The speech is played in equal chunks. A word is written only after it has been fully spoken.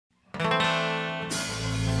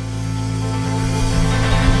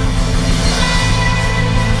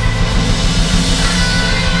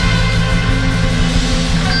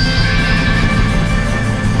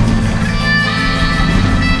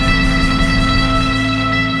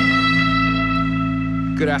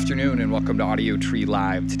Good afternoon and welcome to Audiotree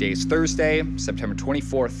Live. Today is Thursday, September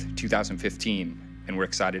 24th, 2015, and we're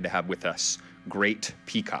excited to have with us Great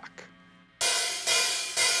Peacock.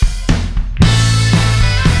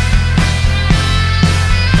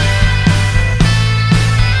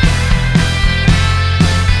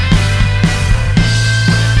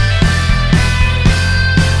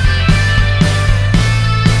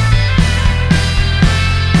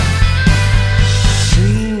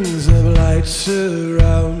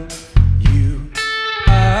 Surround you,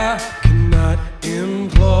 I cannot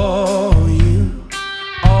implore you.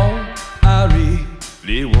 All I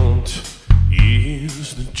really want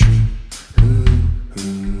is the truth.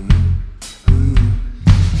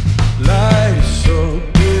 Light is so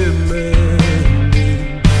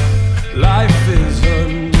demanding, life is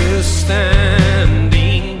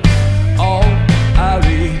understanding. All I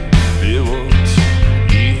really want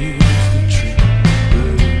is the truth.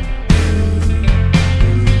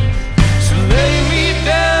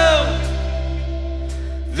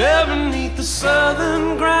 There beneath the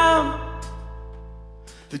southern ground,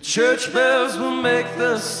 the church bells will make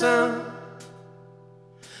the sound.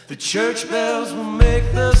 The church bells will make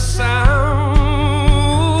the sound.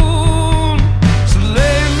 So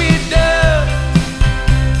lay me down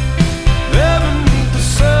there beneath the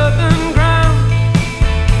southern ground.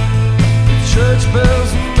 The church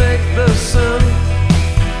bells will make the sound.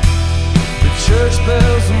 The church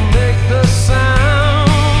bells will make the sound.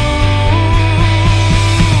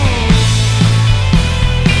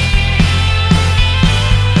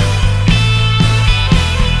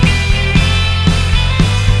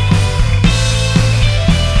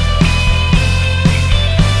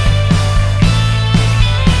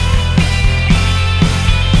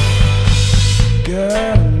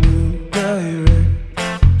 Got a new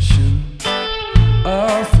direction,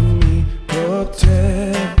 offer me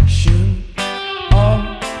protection. All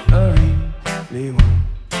I really want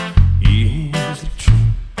is the truth.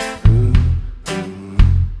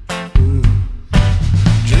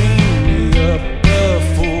 Dream me up the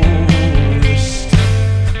forest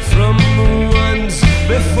from the ones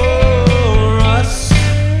before us.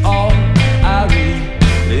 All I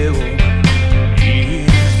really want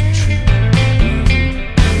is the truth.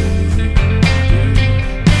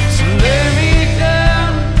 So lay me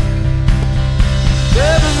down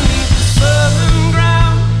there beneath the southern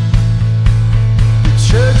ground. The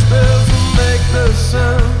church bells will make the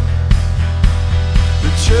sound.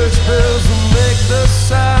 The church bells will make the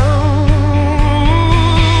sound.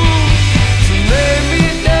 So lay me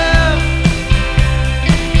down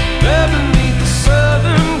there beneath the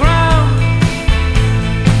southern ground.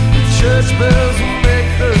 The church bells will make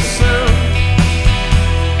the sound.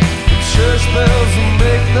 The church bells will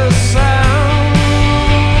make the sound.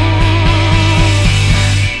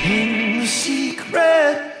 In the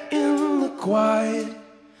secret, in the quiet,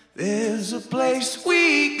 there's a place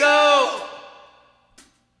we go.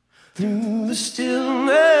 Through the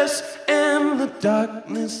stillness and the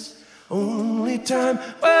darkness, only time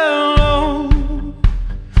will know.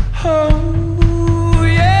 Oh,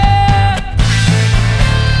 yeah.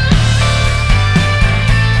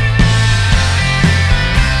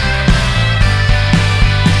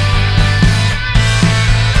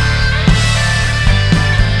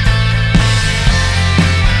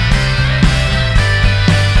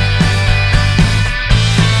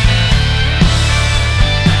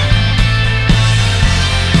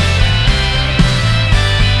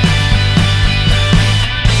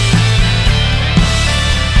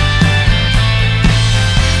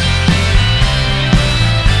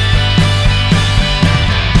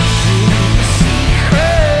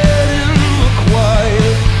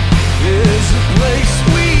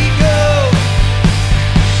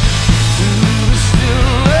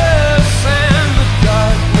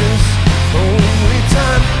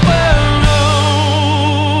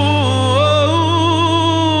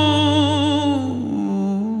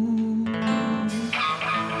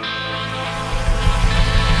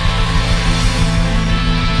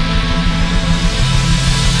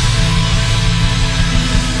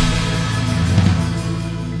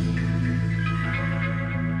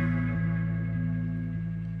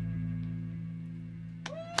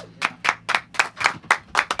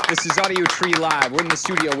 This is Audiotree Live. We're in the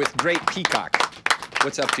studio with Great Peacock.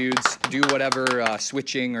 What's up, dudes? Do whatever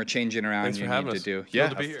switching or changing around Thanks you for need having to us. do. Thrilled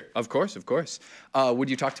to be here. Of course, of course. Would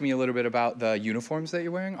you talk to me a little bit about the uniforms that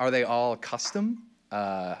you're wearing? Are they all custom?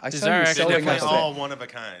 I saw you actually sewing definitely up. all one of a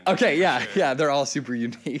kind. Okay, yeah, Sure. yeah, they're all super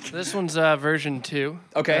unique. This one's version 2.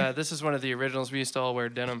 Okay. This is one of the originals. We used to all wear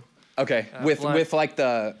denim. Okay, Blunt- with like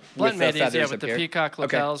the Blunt with the made these, feathers yeah, with up the here. peacock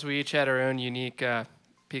Okay. lapels. We each had our own unique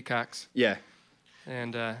peacocks. Yeah.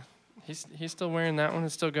 And he's still wearing that one.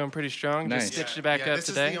 It's still going pretty strong. Nice. Just stitched it back up this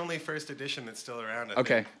today. This is the only first edition that's still around. I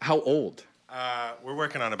Okay. think. How old? We're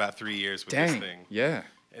working on about 3 years with Dang. this thing. Yeah.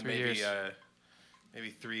 And 3 maybe years. maybe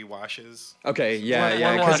 3 washes. Okay, yeah, One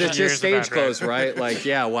yeah, wash because a it's year just is about stage clothes, right? Like,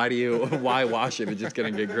 yeah, why wash it? It's just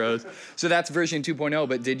gonna get gross. So that's version 2.0.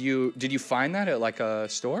 But did you find that at like a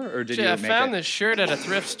store, or did Yeah, I you make found it? this shirt at a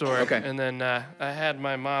thrift store. Okay. And then I had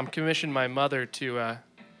my mom commission my mother to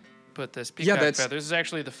put this peacock feather. This is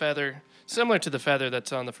actually the feather, similar to the feather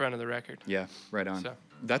that's on the front of the record. Yeah, right on. So.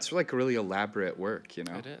 That's like really elaborate work, you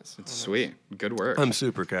know. It is. It's sweet. Good work. I'm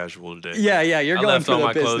super casual today. Yeah, you're I going left for all the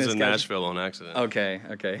my clothes business in casual. Nashville on accident.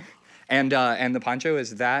 Okay. And the poncho,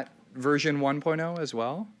 is that version 1.0 as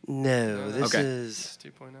well? No, this Okay. is It's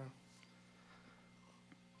 2.0.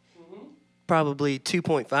 probably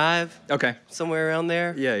 2.5, Okay. somewhere around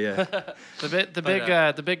there. Yeah.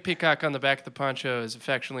 The big peacock on the back of the poncho is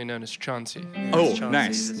affectionately known as Chauncey. Oh, Chauncey.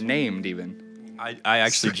 nice. Named even. I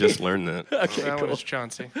actually just learned that. Okay, That one cool. is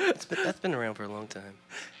Chauncey. That's been around for a long time.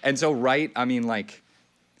 And so, right, I mean, like,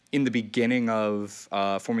 in the beginning of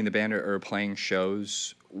forming the band or playing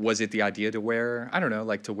shows, was it the idea to wear, I don't know,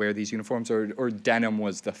 like to wear these uniforms, or denim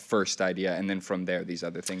was the first idea, and then from there these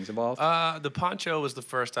other things evolved? The poncho was the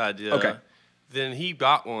first idea. Okay. Then he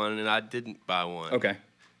got one, and I didn't buy one. Okay.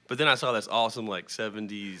 But then I saw this awesome, like,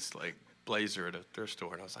 70s, like, blazer at a thrift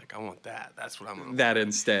store, and I was like, I want that. That's what I'm gonna That wear.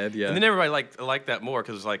 instead, yeah. And then everybody liked that more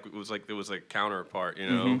because it was a counterpart, you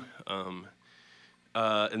know. Mm-hmm.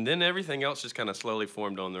 And then everything else just kind of slowly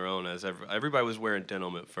formed on their own as everybody was wearing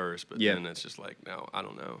denim at first, but Yeah. then it's just like, no, I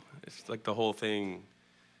don't know. It's like the whole thing.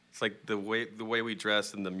 It's like the way we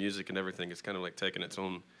dress and the music and everything is kind of like taking its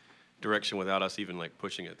own direction without us even like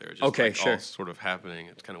pushing it there. Just Okay, like sure. all sort of happening.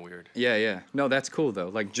 It's kind of weird. Yeah. No, that's cool though.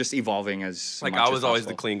 Like just evolving as Like much I was as always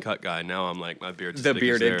the possible. clean cut guy. Now I'm like my beard's The as thick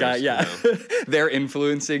bearded as guy, theirs, yeah. you know? They're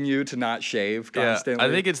influencing you to not shave constantly. Yeah,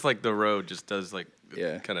 I think it's like the road just does like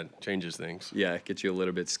Yeah. kind of changes things. yeah, it gets you a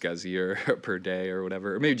little bit scuzzier per day or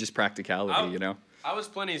whatever, or maybe just practicality, you know. I was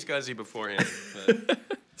plenty scuzzy beforehand. But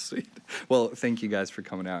Sweet. Well, thank you guys for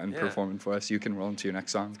coming out and Yeah. performing for us. You can roll into your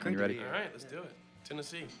next song when you're ready. all right, let's do it.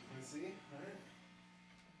 Tennessee.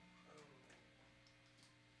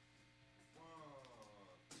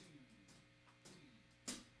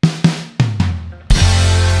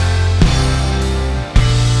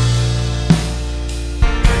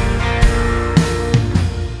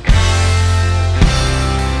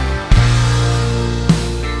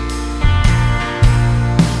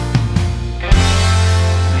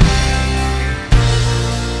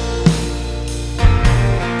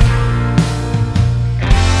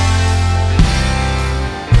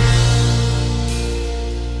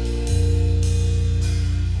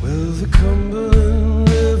 Well, the Cumberland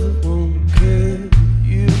River won't carry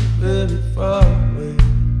you very far away.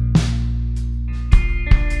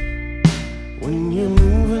 When you're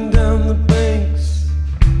moving down the banks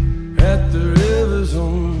at the river's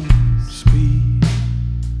own speed,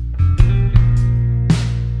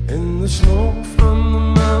 and the smoke from the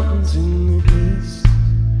mountains in the east,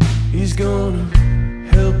 he's gonna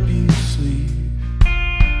help you sleep.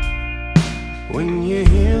 When you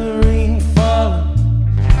hear the rain falling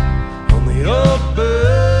on the old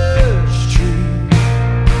birch tree,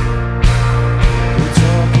 we're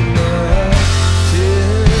talking about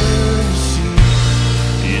Tennessee.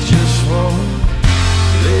 You just won't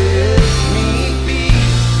let me be.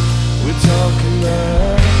 We're talking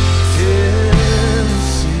about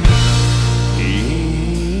Tennessee.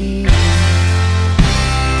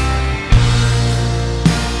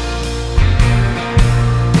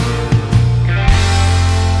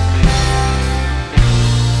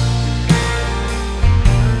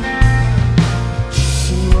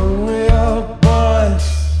 Some lonely old boys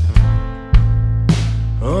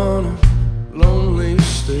on a lonely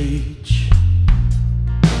stage.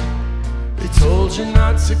 They told you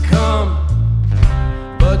not to come,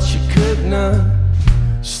 but you could not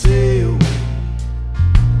stay away.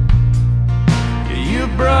 Yeah, you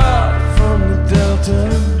brought from the Delta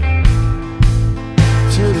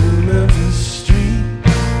to the Memphis Street.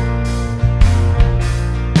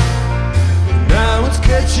 Now it's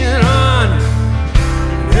catching on,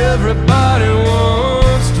 and everybody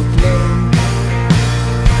wants to play.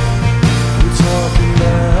 We're talking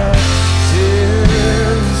about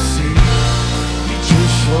Tennessee. You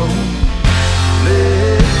just won't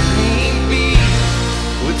let me be.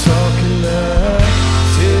 We're talking about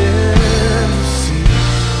Tennessee.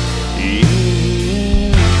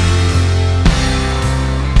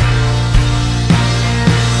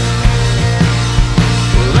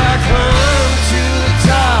 Well, I climb to the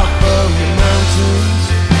top of the mountains,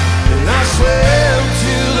 and I swear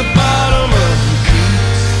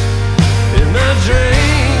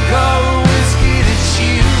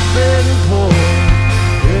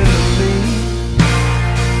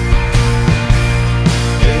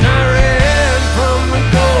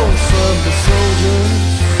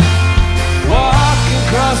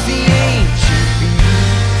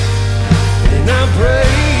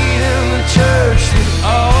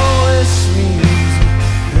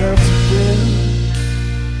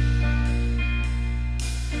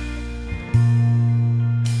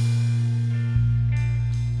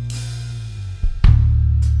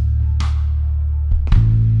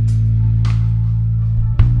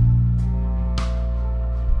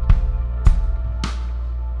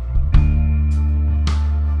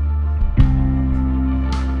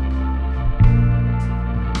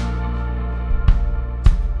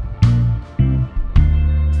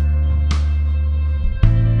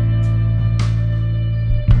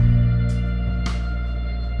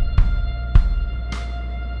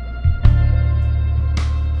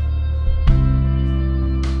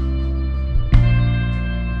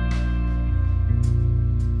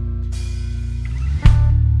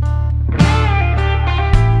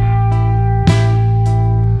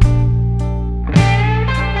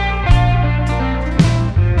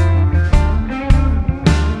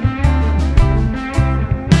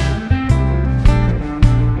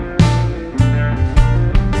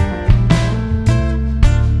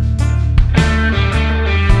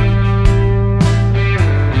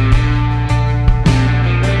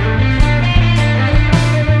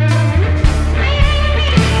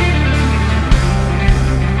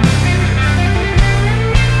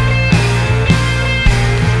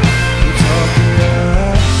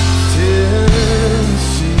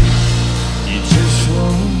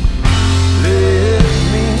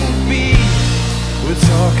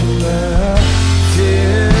about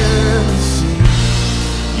Tennessee.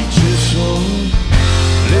 You just won't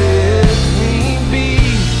let me be.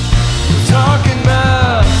 We're talking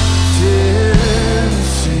about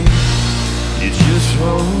Tennessee. You just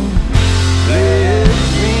won't let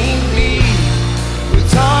me be. We're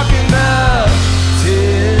talking about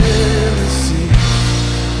Tennessee.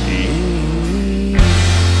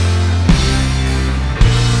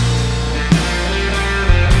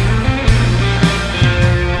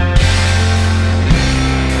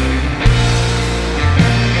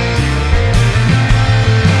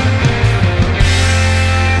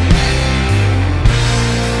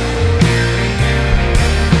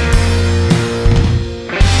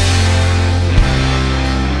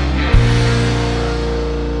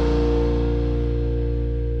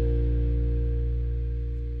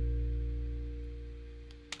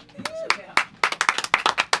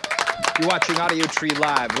 You're watching Audiotree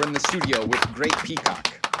Live. We're in the studio with Great Peacock.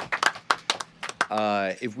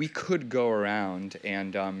 If we could go around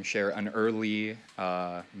and share an early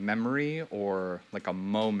memory or like a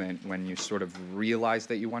moment when you sort of realized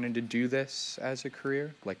that you wanted to do this as a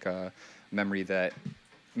career, like a memory that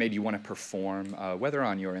made you want to perform, whether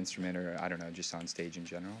on your instrument or, I don't know, just on stage in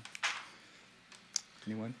general.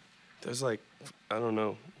 Anyone? There's like, I don't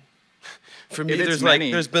know. For me, If it's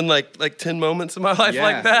there's been like 10 moments in my life Yeah,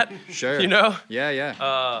 like that. Sure. You know? Yeah.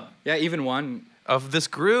 Yeah, even one. Of this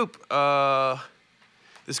group, I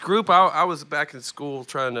was back in school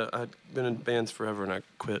I'd been in bands forever and I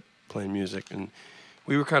quit playing music. And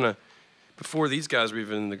we were kind of, before these guys were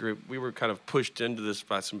even in the group, we were kind of pushed into this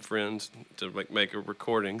by some friends to like make a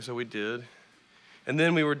recording. So we did. And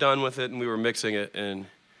then we were done with it and we were mixing it. And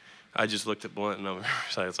I just looked at Blunt and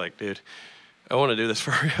I was like, dude, I want to do this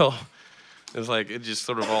for real. It was like, it just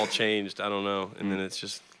sort of all changed. I don't know. And then it's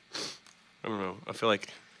just, I don't know. I feel like,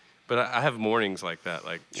 but I have mornings like that.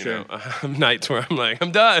 Like, you know, I have nights where I'm like,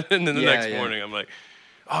 I'm done. And then the next morning I'm like,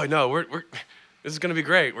 oh no, this is going to be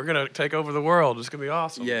great. We're going to take over the world. It's going to be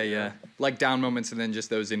awesome. Yeah. Like down moments and then just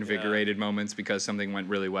those invigorated moments because something went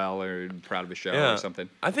really well or proud of a show or something.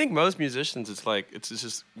 I think most musicians, it's like, it's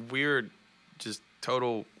just weird, just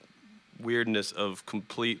total weirdness of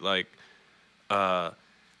complete like,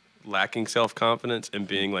 lacking self-confidence and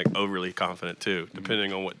being like overly confident too,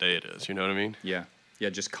 depending on what day it is. You know what I mean? Yeah,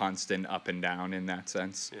 just constant up and down in that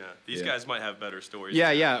sense. Yeah, these guys might have better stories.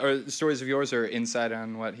 Yeah. Or stories of yours or insight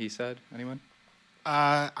on what he said? Anyone?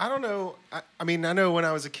 I don't know. I mean, I know when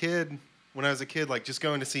I was a kid, like just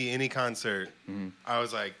going to see any concert, I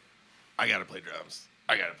was like, I gotta play drums.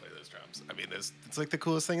 I gotta play those drums. I mean, it's like the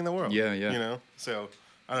coolest thing in the world. Yeah. You know, so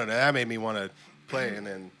I don't know. That made me want to play, and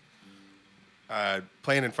then.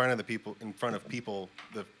 Playing in front of people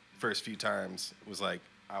the first few times was like,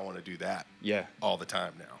 I want to do that. Yeah. All the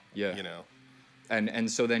time now. Yeah. You know. And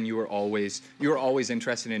so then you were always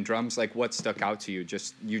interested in drums. Like, what stuck out to you?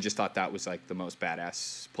 You just thought that was like the most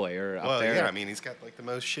badass player up there. Yeah. I mean, he's got like the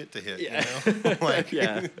most shit to hit. Yeah. You know. Like,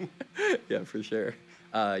 yeah, for sure.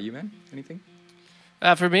 You, man, anything?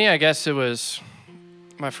 For me, I guess it was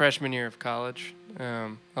my freshman year of college. I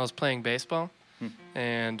was playing baseball,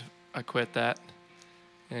 and I quit that.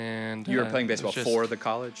 And you were playing baseball for the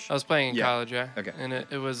college? I was playing in college, yeah. Okay. And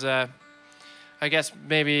it was, I guess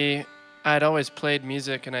maybe I'd always played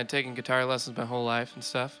music and I'd taken guitar lessons my whole life and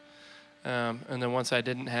stuff. And then once I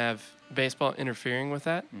didn't have baseball interfering with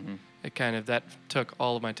that, that took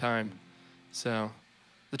all of my time. So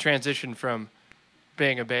the transition from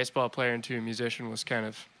being a baseball player into a musician was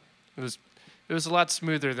it was a lot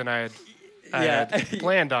smoother than I had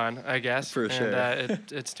planned on, I guess. For sure. And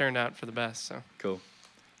it's turned out for the best. So cool.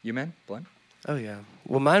 You, man? Blunt? Oh, yeah.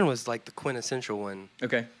 Well, mine was like the quintessential one.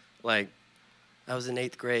 Okay. Like, I was in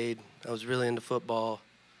 8th grade. I was really into football.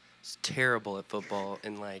 I was terrible at football.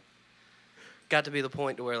 And, like, got to be the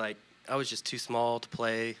point to where, like, I was just too small to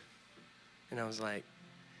play. And I was like,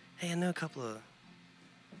 hey, I know a couple of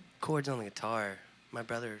chords on the guitar. My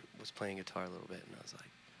brother was playing guitar a little bit. And I was like,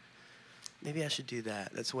 maybe I should do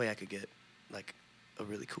that. That's the way I could get, like, a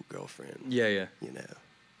really cool girlfriend. Yeah. You know.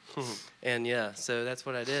 And yeah, so that's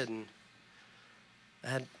what I did, and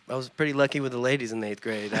I was pretty lucky with the ladies in the 8th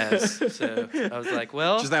grade. So I was like,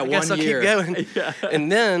 well, just that I guess one I'll year. keep going. Yeah.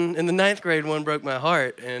 And then in the 9th grade, one broke my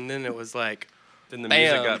heart, and then it was like, then the bam,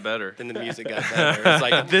 music got better. Then the music got better. It's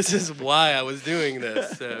like, this is why I was doing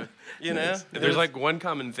this. So you know, there's like one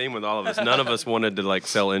common theme with all of us. None of us wanted to like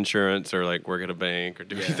sell insurance or like work at a bank or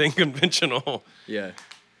do anything conventional. Yeah.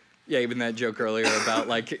 Yeah, even that joke earlier about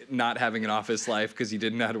like not having an office life because you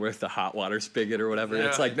didn't know how to work the hot water spigot or whatever. Yeah.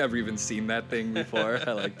 It's like never even seen that thing before.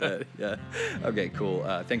 I like that. Yeah. Okay, cool.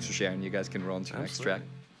 Thanks for sharing. You guys can roll into the next track.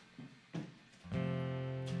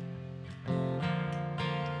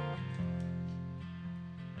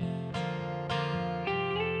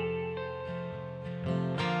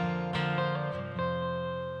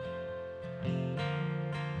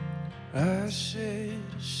 I said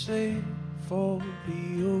sail for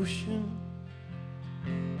the ocean.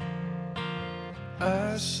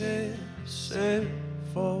 I said sail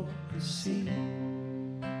for the sea.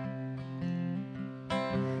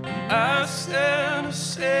 I said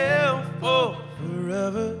sail for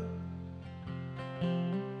forever.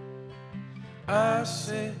 I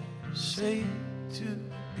said sail to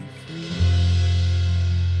be free.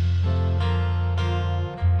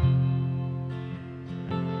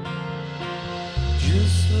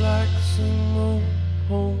 Just like some old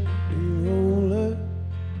holy roller,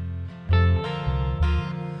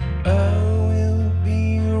 I will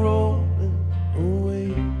be rolling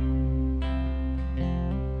away.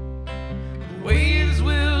 The waves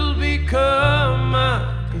will become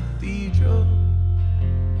my cathedral.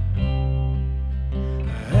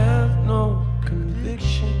 I have no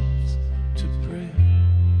convictions to pray.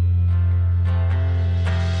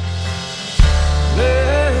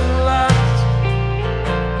 Landlocked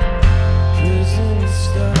prison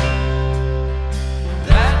stuff.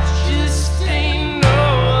 That just ain't no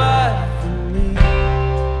life for me.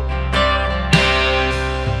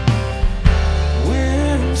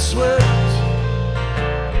 Windswept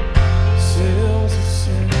sails are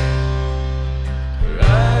set,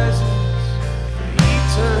 rises for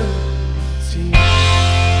eternity.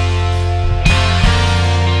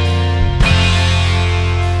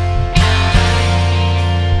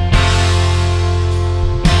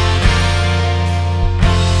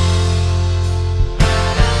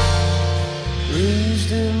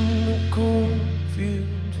 Raised in the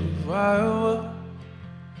cornfields of Iowa,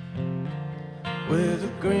 where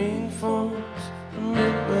the grain forms the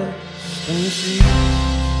Midwest Tennessee.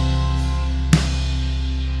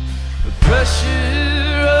 The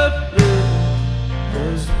pressure of living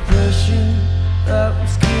was the pressure that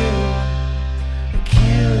was killing, the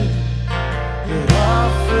killing that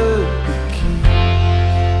offered the key.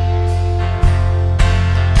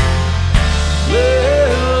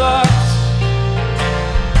 Landlocked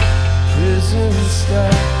prison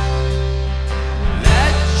style.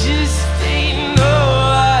 That just ain't no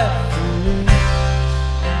life for me.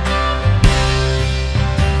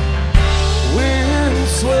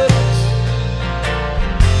 Windswept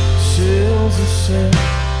sails are set,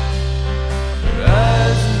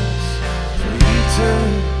 rises for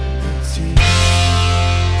eternity.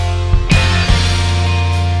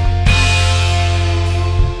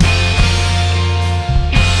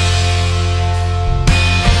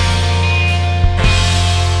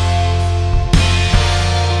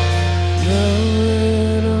 Now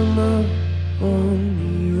that I'm out on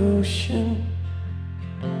the ocean,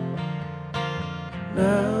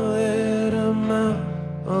 now that I'm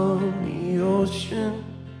out on the ocean,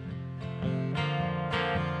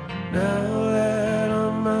 now that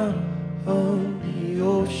I'm out on the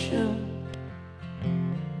ocean,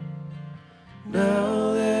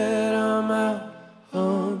 now that I'm out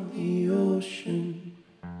on the ocean.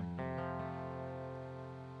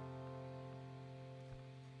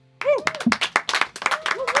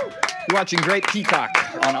 You're watching Great Peacock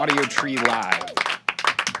on Audiotree Live.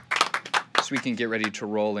 So we can get ready to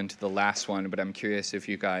roll into the last one, but I'm curious if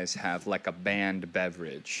you guys have like a banned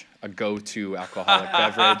beverage, a go-to alcoholic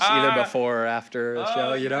beverage, either before or after the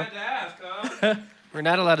show, you know? We're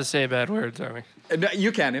not allowed to say bad words, are we? No,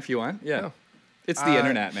 you can if you want, yeah. Oh. It's the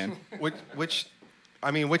internet, man.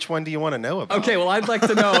 Which one do you want to know about? Okay, well, I'd like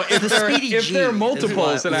to know if there are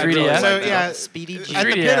multiples. And 3DS? So yeah, Speedy G. at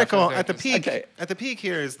the 3DS, pinnacle, I at the think. peak, Okay. at the peak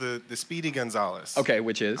here is the Speedy Gonzales. Okay,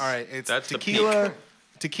 which is? All right, it's That's the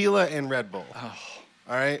tequila and Red Bull. Oh.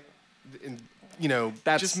 All right, and,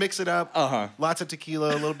 That's- just mix it up. Uh-huh. Lots of tequila,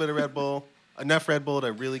 a little bit of Red Bull, enough Red Bull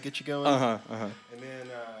to really get you going.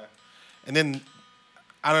 And then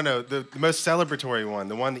I don't know, the most celebratory one,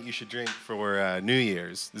 the one that you should drink for New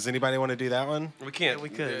Year's. Does anybody want to do that one? We can't. we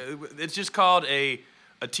could. It's just called a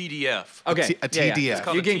TDF. Okay. A yeah, yeah. TDF. It's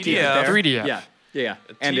called You a can keep it TDF. there. 3DF. Yeah, yeah.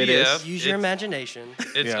 A And it TDF. is. Use your It's- imagination.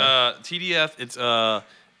 It's Yeah. TDF.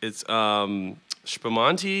 It's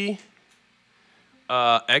Spumante,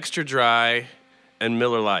 extra dry, and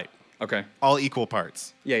Miller Lite. Okay. All equal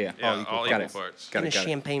parts. Yeah, yeah. Yeah, equal all Got equal it. parts. Got And it, a got it.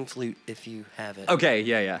 champagne flute if you have it. Okay,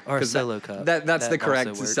 yeah, yeah. Or a 'Cause solo cup. That's That the correct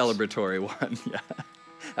also works. celebratory one. Yeah.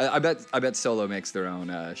 I bet Solo makes their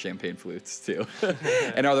own champagne flutes too.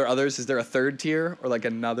 And are there others? Is there a third tier or like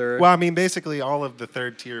another? Well, I mean, basically, all of the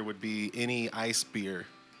third tier would be any ice beer.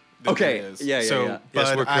 that Okay, there is. yeah, yeah, So yeah. Yes,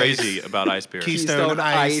 Bud we're crazy Ice, about ice beer. Keystone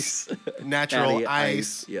Ice, Natural Natty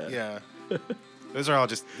Ice. Ice, yeah. Those are all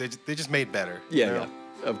just they just made better. yeah, you know?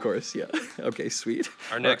 yeah. Of course, yeah. Okay, sweet.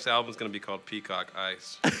 Our next album's gonna be called Peacock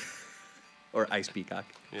Ice. Or Ice Peacock.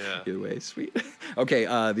 Yeah. Either way, sweet.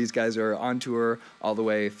 Okay, these guys are on tour all the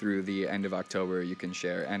way through the end of October. You can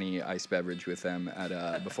share any ice beverage with them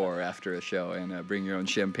at before or after a show, and bring your own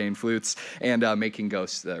champagne flutes. And Making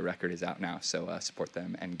Ghosts, the record is out now, so support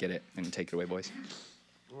them and get it. And take it away, boys.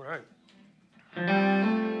 All right.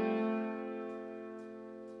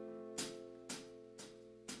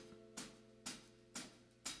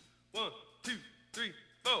 One, two, three,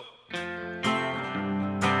 four.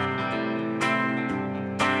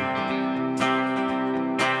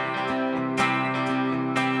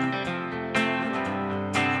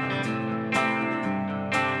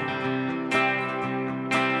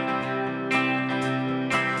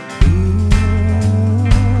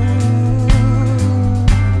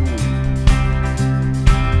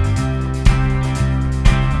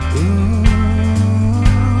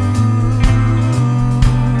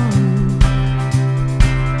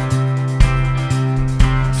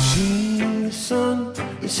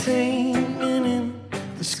 Hanging in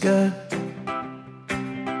the sky,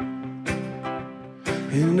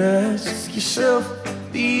 and ask yourself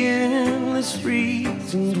the endless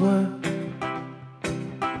reasons why,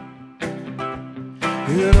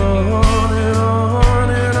 and on and on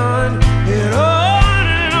and on and on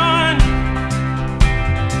and on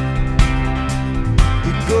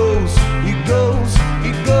it goes, it goes,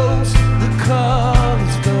 it goes. The call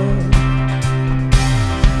is gone.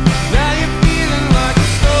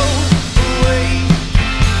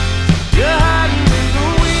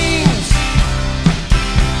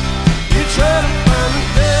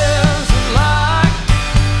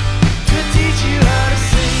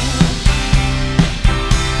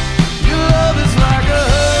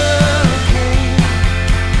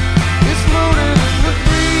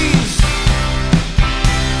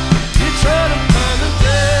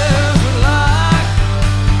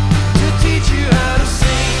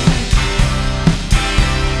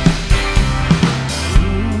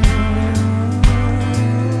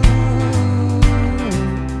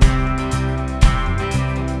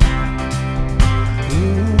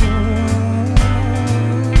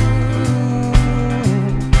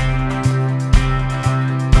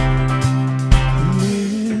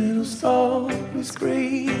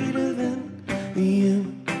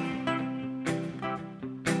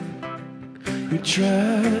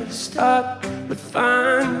 Try to stop, but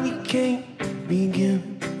find you can't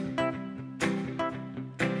begin.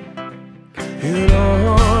 And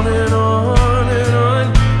on and on and on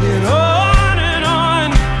and on and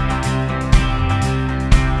on.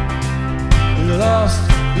 You lost,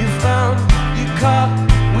 you found, you caught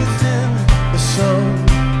within the song.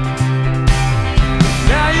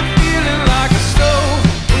 Now you're feeling like a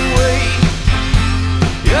stowaway.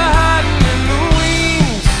 You're hiding in the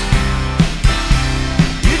wings.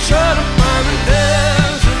 You try to find a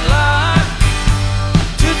desert light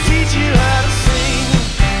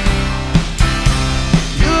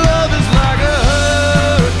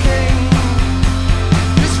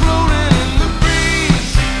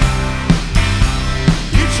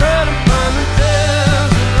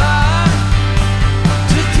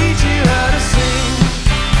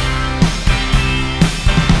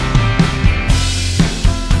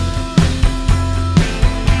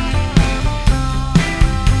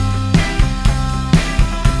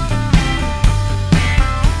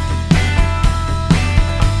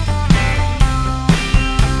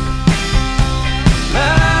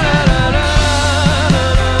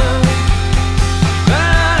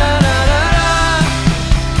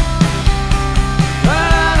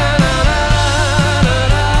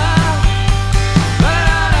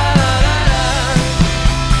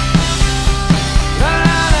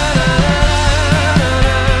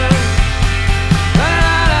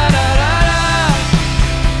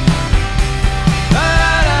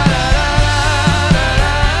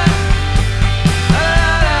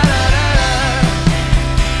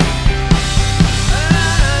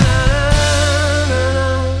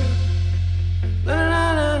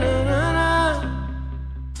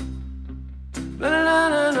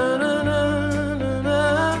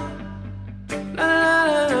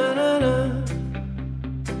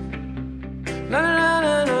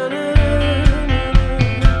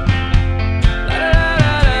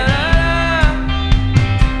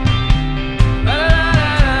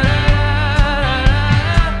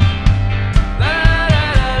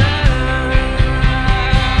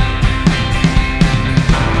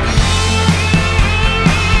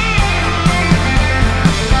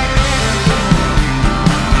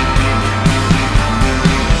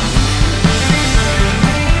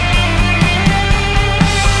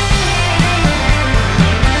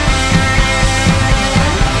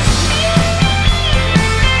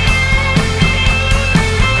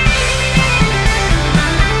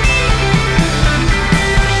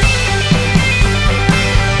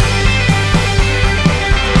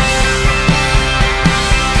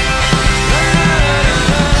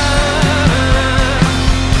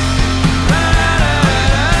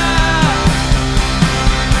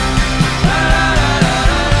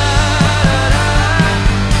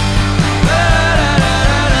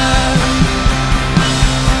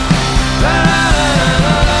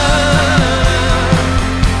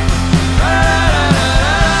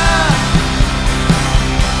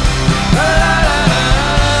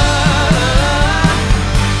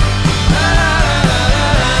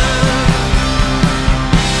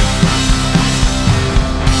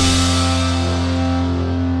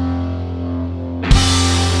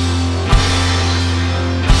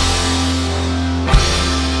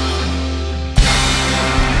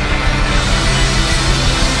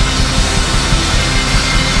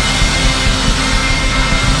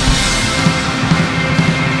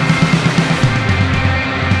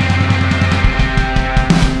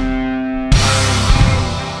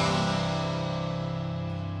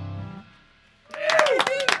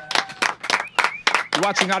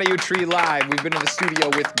watching Audiotree Live. We've been in the studio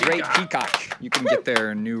with Great Peacock. You can get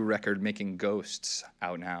their new record, Making Ghosts,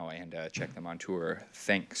 out now and check them on tour.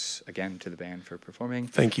 Thanks again to the band for performing.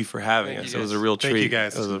 Thank you for having us. It was a real treat. Thank you,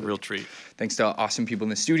 guys. It was a real treat. Thanks to awesome people in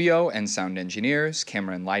the studio and sound engineers,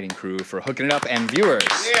 camera and lighting crew for hooking it up, and viewers.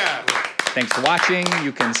 Yeah. Thanks for watching.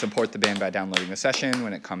 You can support the band by downloading the session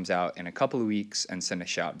when it comes out in a couple of weeks and send a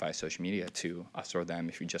shout via social media to us or them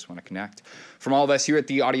if you just want to connect. From all of us here at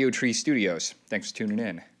the Audiotree Studios, thanks for tuning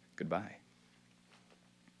in. Goodbye.